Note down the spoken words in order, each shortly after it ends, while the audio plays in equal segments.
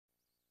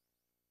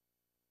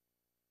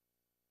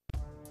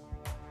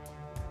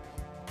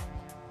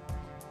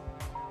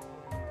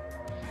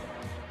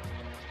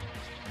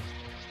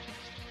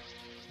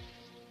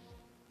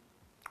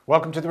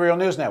Welcome to the Real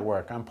News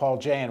Network. I'm Paul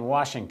Jay in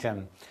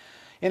Washington.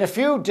 In a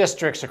few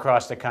districts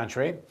across the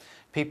country,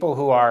 people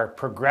who are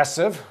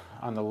progressive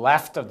on the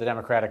left of the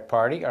Democratic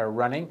Party are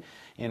running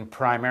in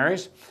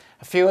primaries.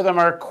 A few of them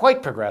are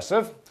quite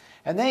progressive,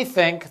 and they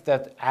think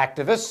that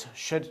activists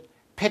should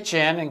pitch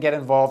in and get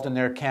involved in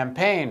their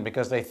campaign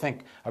because they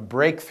think a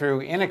breakthrough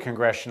in a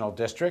congressional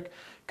district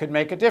could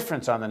make a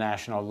difference on the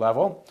national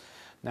level.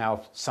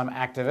 Now, some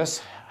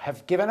activists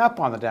have given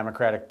up on the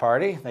Democratic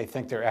Party. They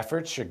think their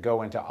efforts should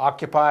go into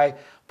Occupy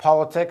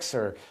politics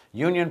or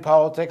union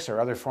politics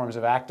or other forms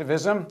of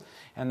activism,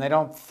 and they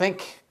don't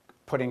think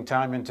putting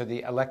time into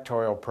the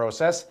electoral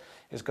process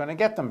is going to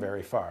get them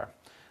very far.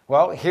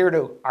 Well, here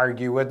to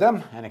argue with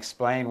them and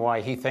explain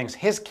why he thinks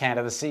his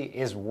candidacy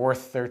is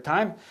worth their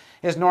time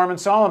is Norman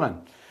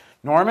Solomon.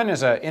 Norman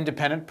is an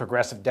independent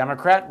progressive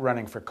Democrat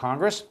running for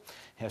Congress.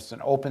 He has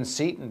an open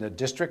seat in the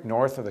district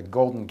north of the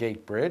Golden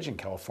Gate Bridge in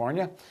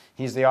California.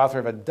 He's the author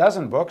of a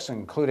dozen books,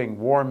 including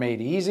War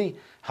Made Easy,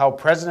 How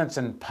Presidents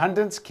and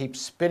Pundits Keep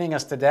Spinning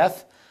Us to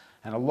Death,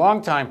 and a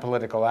longtime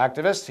political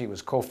activist. He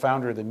was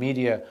co-founder of the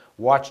media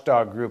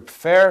watchdog group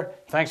FAIR.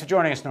 Thanks for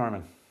joining us,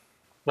 Norman.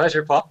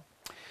 Pleasure, Paul.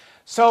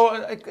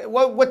 So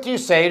what do you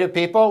say to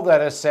people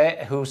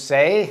who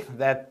say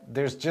that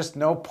there's just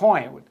no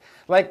point?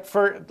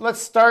 Let's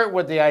start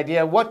with the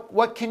idea,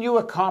 what can you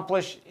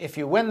accomplish if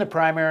you win the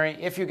primary,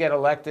 if you get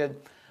elected?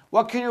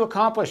 What can you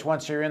accomplish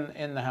once you're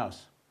in the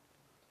House?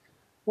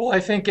 Well,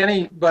 I think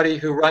anybody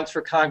who runs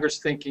for Congress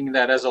thinking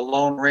that as a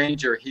lone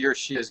ranger he or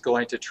she is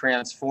going to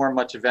transform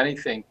much of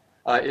anything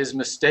is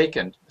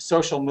mistaken.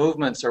 Social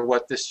movements are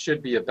what this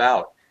should be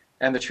about.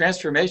 And the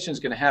transformation is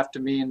going to have to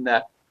mean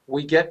that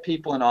we get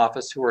people in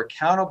office who are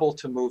accountable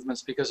to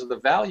movements because of the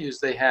values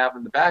they have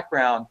and the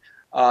background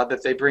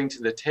that they bring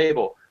to the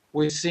table.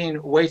 We've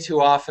seen way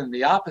too often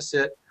the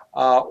opposite,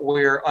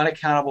 where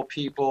unaccountable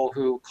people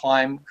who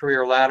climb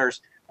career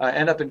ladders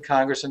end up in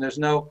Congress, and there's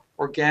no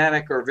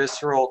organic or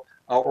visceral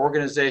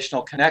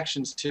organizational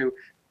connections to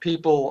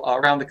people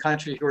around the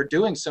country who are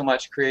doing so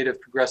much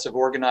creative, progressive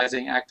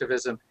organizing,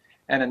 activism,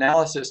 and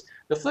analysis.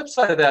 The flip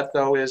side of that,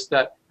 though, is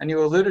that, and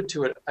you alluded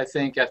to it, I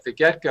think, at the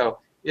get-go,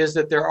 is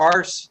that there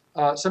are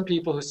some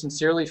people who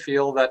sincerely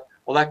feel that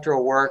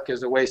electoral work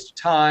is a waste of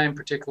time,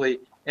 particularly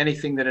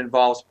anything that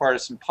involves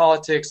partisan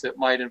politics that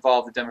might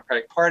involve the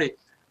Democratic Party.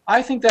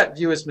 I think that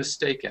view is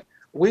mistaken.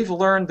 We've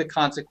learned the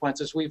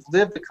consequences, we've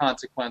lived the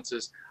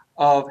consequences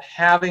of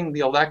having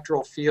the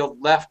electoral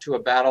field left to a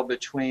battle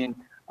between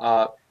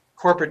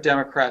corporate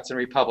Democrats and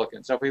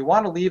Republicans. So if we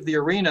want to leave the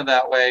arena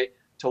that way,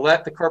 to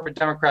let the corporate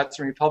Democrats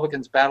and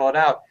Republicans battle it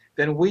out,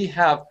 then we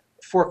have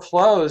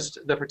foreclosed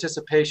the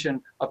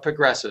participation of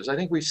progressives. I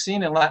think we've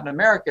seen in Latin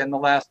America in the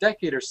last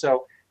decade or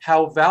so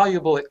how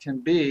valuable it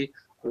can be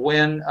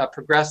when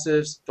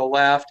progressives, the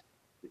left,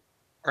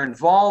 are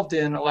involved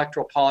in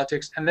electoral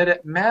politics, and that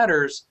it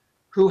matters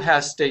who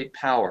has state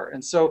power.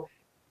 And so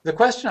the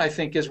question, I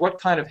think, is what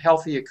kind of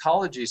healthy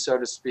ecology, so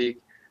to speak,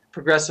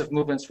 progressive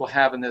movements will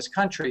have in this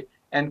country,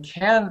 and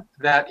can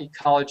that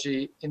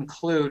ecology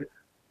include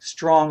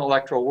strong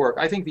electoral work?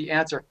 I think the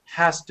answer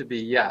has to be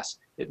yes.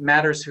 It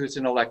matters who's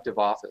in elective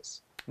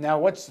office.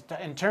 Now,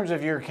 in terms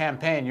of your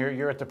campaign,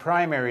 you're at the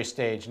primary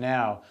stage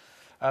now.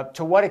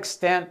 To what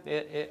extent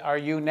are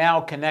you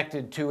now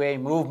connected to a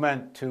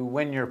movement to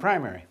win your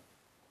primary?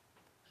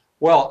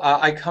 Well,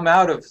 I come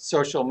out of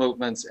social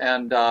movements,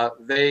 and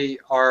they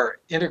are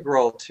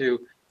integral to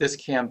this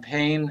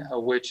campaign,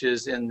 which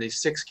is in the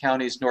 6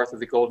 counties north of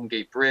the Golden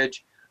Gate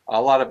Bridge.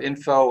 A lot of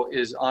info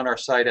is on our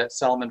site at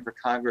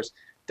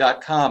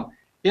SolomonForCongress.com.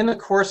 In the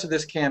course of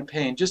this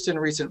campaign, just in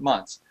recent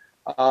months,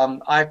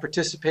 I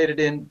participated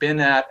in, been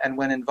at, and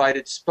when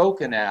invited,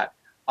 spoken at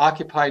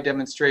Occupy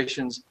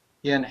demonstrations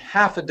in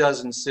half a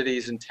dozen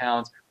cities and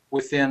towns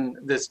within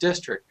this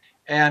district.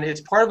 And it's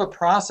part of a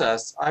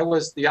process. I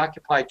was the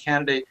Occupy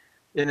candidate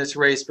in this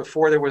race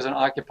before there was an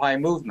Occupy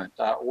movement.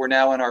 We're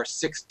now in our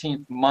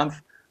 16th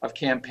month of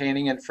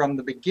campaigning, and from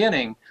the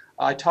beginning,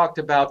 I talked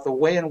about the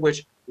way in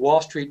which Wall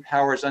Street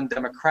power is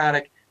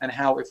undemocratic, and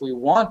how if we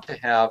want to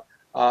have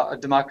a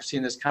democracy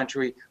in this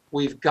country,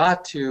 we've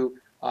got to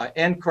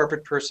end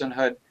corporate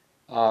personhood,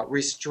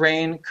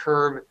 restrain,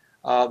 curb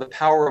the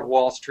power of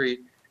Wall Street,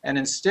 and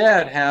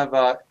instead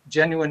have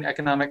genuine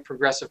economic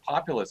progressive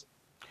populism.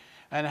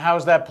 And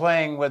how's that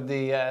playing with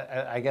the,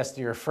 I guess,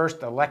 your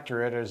first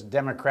electorate as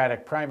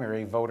Democratic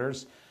primary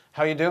voters?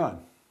 How are you doing?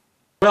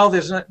 Well,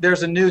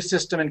 there's a new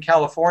system in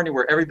California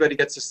where everybody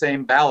gets the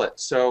same ballot.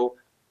 So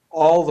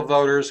all the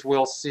voters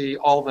will see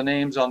all the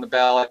names on the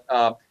ballot.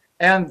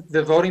 And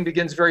the voting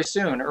begins very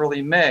soon,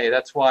 early May.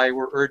 That's why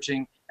we're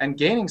urging and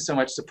gaining so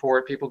much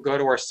support. People go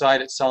to our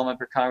site at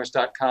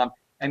SolomonForCongress.com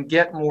and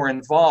get more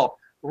involved.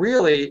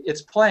 Really,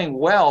 it's playing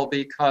well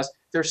because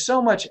there's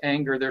so much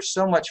anger, there's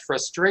so much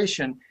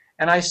frustration.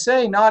 And I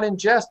say, not in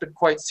jest, but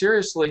quite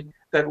seriously,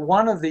 that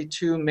one of the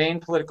 2 main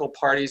political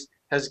parties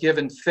has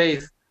given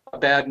faith a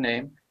bad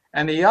name,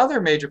 and the other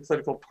major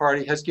political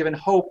party has given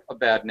hope a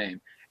bad name.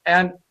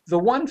 And the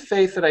one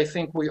faith that I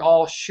think we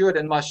all should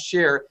and must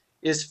share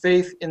is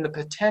faith in the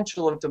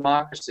potential of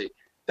democracy.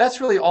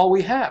 That's really all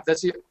we have.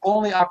 That's the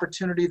only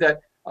opportunity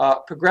that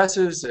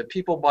progressives,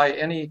 people by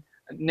any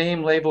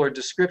name, label, or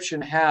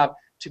description have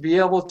to be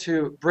able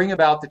to bring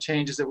about the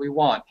changes that we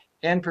want,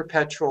 end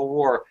perpetual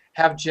war,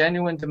 have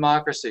genuine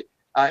democracy,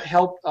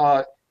 help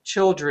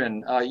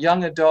children,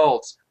 young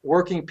adults,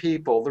 working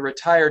people, the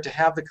retired to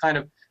have the kind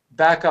of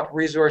backup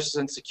resources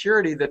and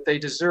security that they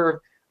deserve,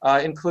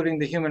 including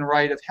the human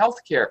right of health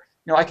care.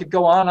 I could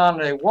go on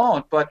and I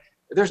won't, but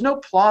there's no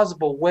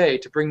plausible way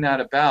to bring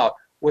that about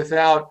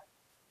without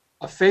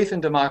a faith in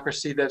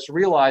democracy that's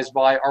realized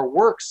by our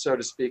works, so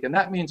to speak, and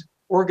that means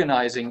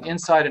organizing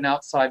inside and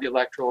outside the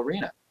electoral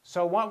arena.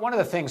 So one of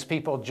the things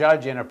people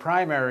judge in a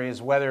primary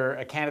is whether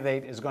a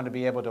candidate is going to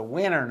be able to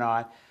win or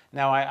not.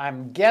 Now,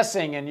 I'm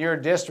guessing in your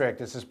district,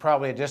 this is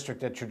probably a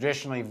district that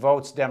traditionally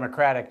votes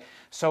Democratic.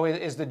 So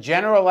is the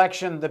general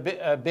election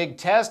the big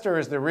test, or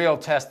is the real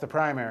test the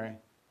primary? In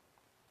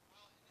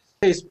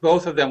this case,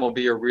 both of them will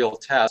be a real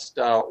test.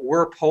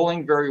 We're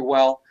polling very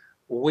well.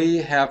 We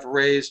have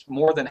raised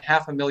more than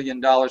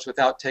 $500,000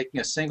 without taking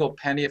a single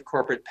penny of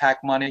corporate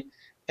PAC money.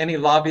 Any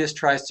lobbyist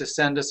tries to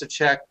send us a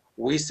check,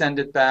 we send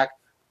it back.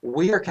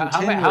 We are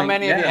continuing. How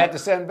many have you had to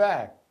send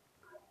back?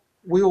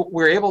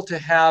 We're able to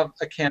have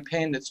a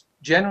campaign that's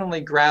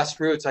genuinely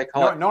grassroots. I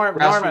call it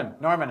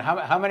Norman,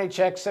 how many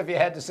checks have you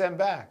had to send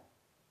back?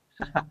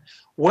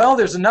 Well,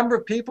 there's a number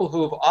of people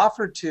who have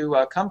offered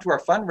to come to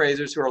our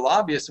fundraisers who are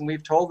lobbyists, and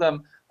we've told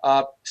them,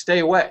 stay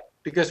away,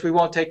 because we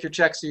won't take your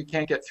check so you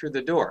can't get through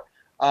the door.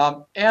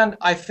 And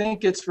I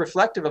think it's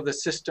reflective of the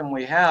system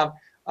we have,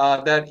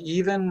 that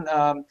even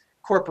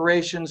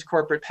corporations,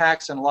 corporate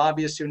PACs, and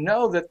lobbyists who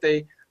know that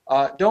they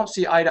don't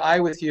see eye to eye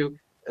with you,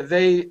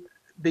 they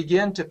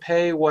begin to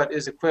pay what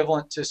is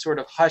equivalent to sort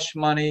of hush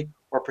money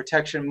or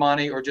protection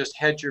money, or just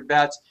hedge your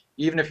bets.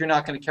 Even if you're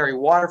not going to carry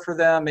water for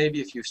them, maybe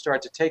if you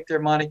start to take their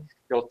money,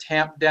 you'll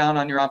tamp down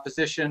on your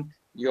opposition,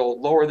 you'll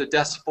lower the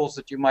decibels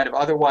that you might have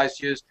otherwise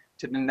used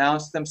to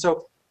denounce them.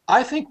 So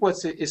I think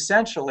what's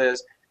essential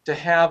is to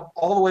have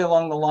all the way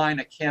along the line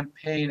a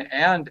campaign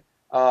and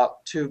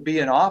to be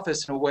in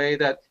office in a way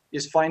that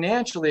is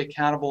financially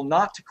accountable,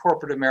 not to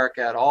corporate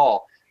America at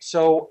all.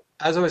 So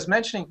as I was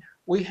mentioning,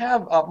 we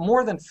have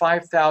more than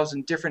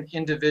 5,000 different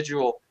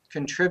individual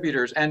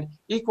contributors, and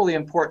equally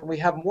important, we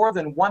have more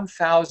than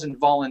 1,000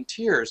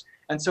 volunteers.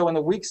 And so in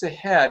the weeks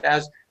ahead,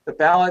 as the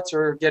ballots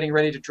are getting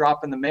ready to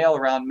drop in the mail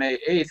around May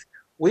 8th,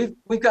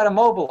 we've got to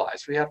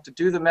mobilize. We have to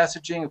do the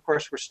messaging. Of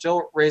course, we're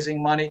still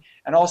raising money,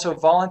 and also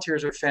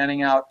volunteers are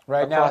fanning out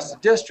across the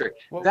district.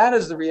 Well, that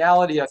is the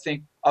reality, I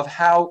think, of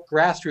how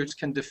grassroots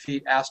can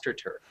defeat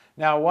AstroTurf.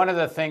 Now, one of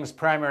the things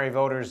primary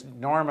voters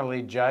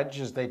normally judge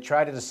is they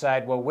try to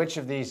decide, well, which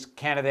of these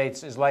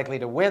candidates is likely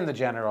to win the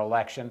general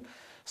election.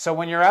 So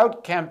when you're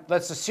out,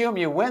 let's assume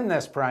you win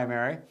this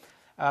primary,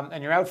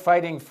 and you're out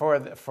fighting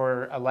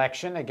for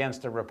election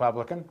against a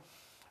Republican.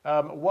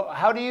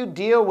 How do you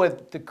deal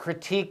with the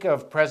critique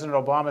of President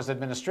Obama's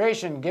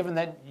administration, given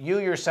that you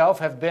yourself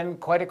have been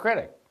quite a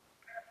critic?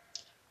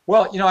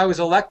 Well, I was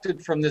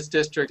elected from this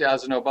district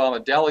as an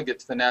Obama delegate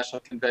to the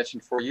National Convention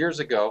 4 years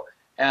ago,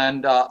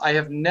 and I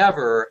have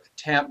never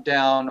tamped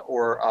down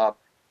or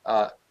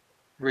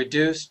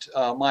reduced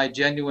my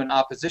genuine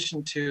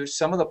opposition to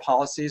some of the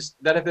policies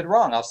that have been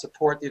wrong. I'll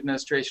support the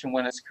administration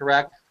when it's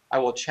correct. I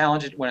will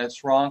challenge it when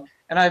it's wrong,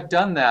 and I've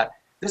done that.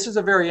 This is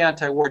a very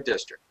anti-war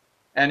district.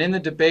 And in the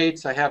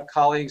debates, I have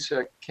colleagues,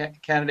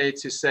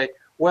 candidates who say,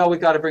 well, we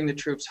got to bring the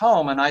troops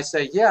home. And I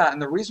say, yeah,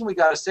 and the reason we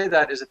got to say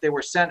that is that they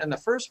were sent in the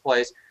first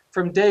place.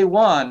 From day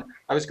one,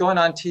 I was going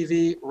on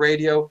TV,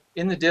 radio,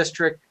 in the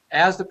district,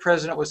 as the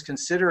president was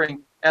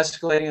considering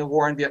escalating the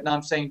war in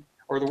Vietnam, saying,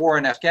 or the war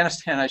in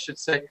Afghanistan, I should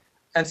say.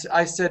 And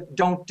I said,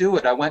 don't do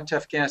it. I went to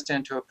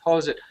Afghanistan to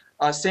oppose it.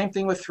 Same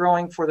thing with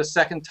throwing for the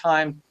second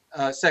time,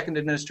 second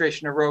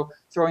administration in a row,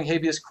 throwing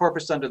habeas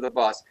corpus under the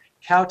bus,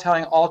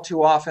 kowtowing all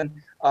too often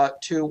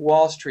to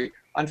Wall Street.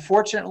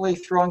 Unfortunately,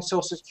 throwing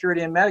Social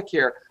Security and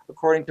Medicare,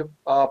 according to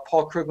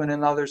Paul Krugman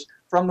and others,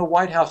 from the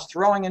White House,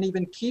 throwing and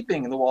even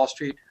keeping the Wall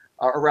Street,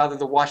 or rather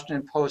the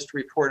Washington Post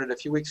reported a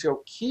few weeks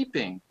ago,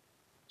 keeping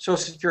Social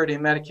Security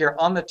and Medicare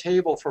on the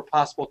table for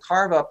possible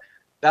carve-up.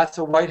 That's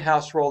a White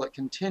House role that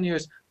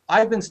continues.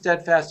 I've been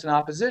steadfast in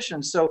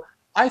opposition. So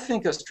I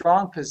think a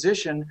strong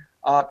position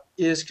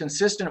is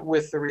consistent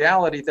with the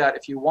reality that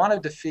if you want to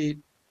defeat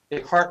a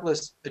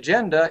heartless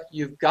agenda,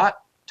 you've got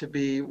to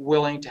be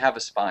willing to have a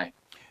spine.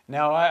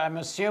 Now, I'm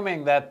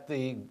assuming that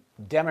the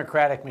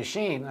Democratic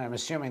machine, I'm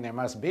assuming there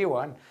must be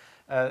one,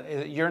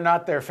 you're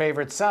not their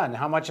favorite son.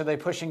 How much are they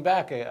pushing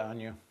back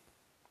on you?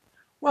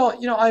 Well,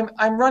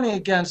 I'm running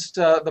against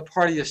the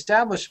party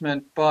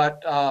establishment,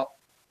 but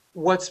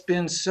what's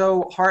been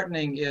so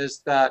heartening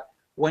is that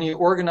when you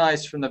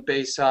organize from the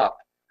base up,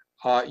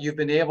 you've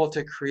been able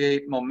to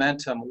create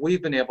momentum.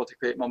 We've been able to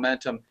create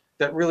momentum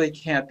that really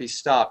can't be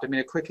stopped. I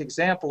mean, a quick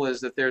example is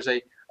that there's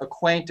a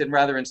quaint and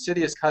rather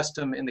insidious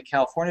custom in the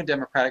California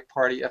Democratic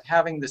Party of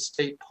having the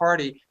state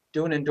party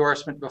do an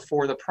endorsement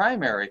before the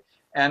primary.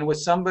 And with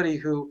somebody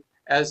who,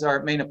 as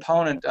our main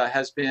opponent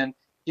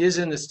is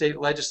in the state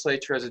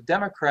legislature as a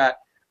Democrat,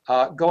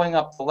 going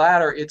up the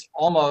ladder, it's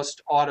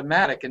almost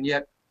automatic. And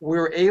yet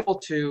we're able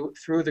to,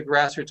 through the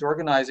grassroots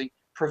organizing,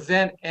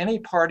 prevent any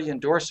party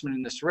endorsement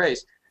in this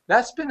race.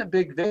 That's been a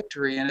big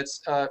victory, and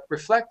it's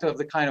reflective of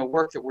the kind of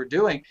work that we're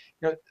doing.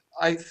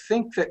 I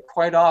think that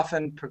quite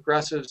often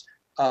progressives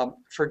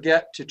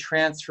forget to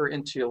transfer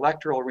into the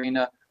electoral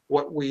arena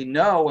what we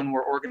know when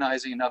we're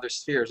organizing in other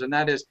spheres, and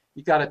that is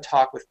you got to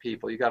talk with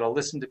people, you got to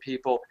listen to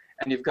people,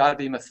 and you've got to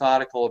be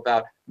methodical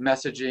about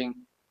messaging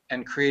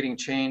and creating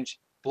change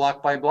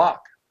block by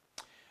block.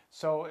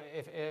 So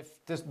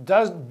if this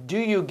do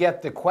you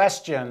get the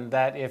question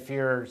that if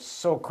you're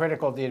so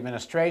critical of the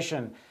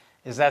administration,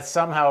 is that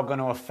somehow going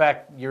to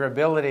affect your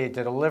ability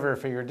to deliver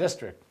for your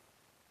district?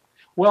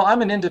 Well,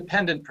 I'm an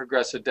independent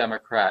progressive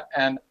Democrat,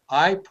 and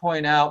I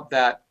point out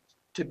that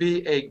to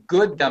be a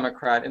good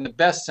Democrat in the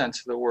best sense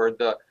of the word,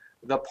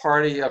 the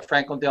party of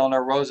Franklin Delano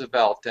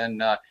Roosevelt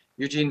and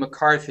Eugene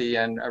McCarthy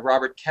and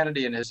Robert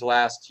Kennedy in his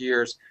last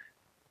years,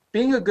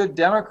 being a good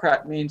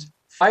Democrat means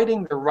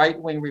fighting the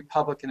right-wing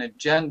Republican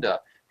agenda,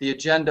 the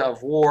agenda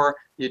of war,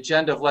 the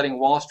agenda of letting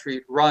Wall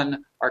Street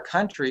run our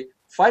country,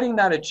 fighting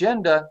that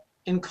agenda,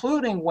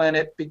 including when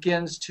it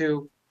begins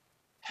to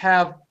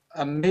have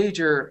a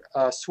major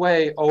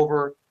sway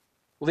over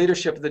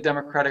leadership of the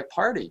Democratic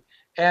Party.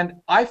 And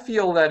I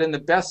feel that in the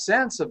best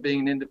sense of being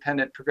an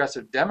independent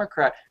progressive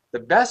Democrat, the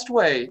best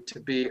way to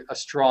be a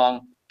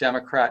strong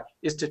Democrat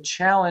is to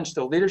challenge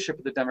the leadership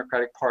of the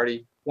Democratic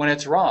Party when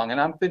it's wrong. And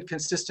I've been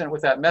consistent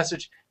with that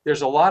message.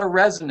 There's a lot of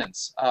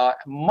resonance,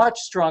 much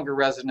stronger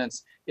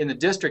resonance in the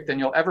district than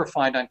you'll ever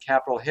find on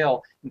Capitol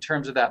Hill in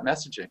terms of that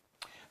messaging.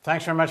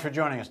 Thanks very much for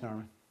joining us,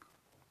 Norman.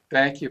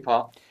 Thank you,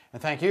 Paul.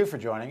 And thank you for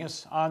joining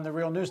us on the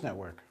Real News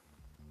Network.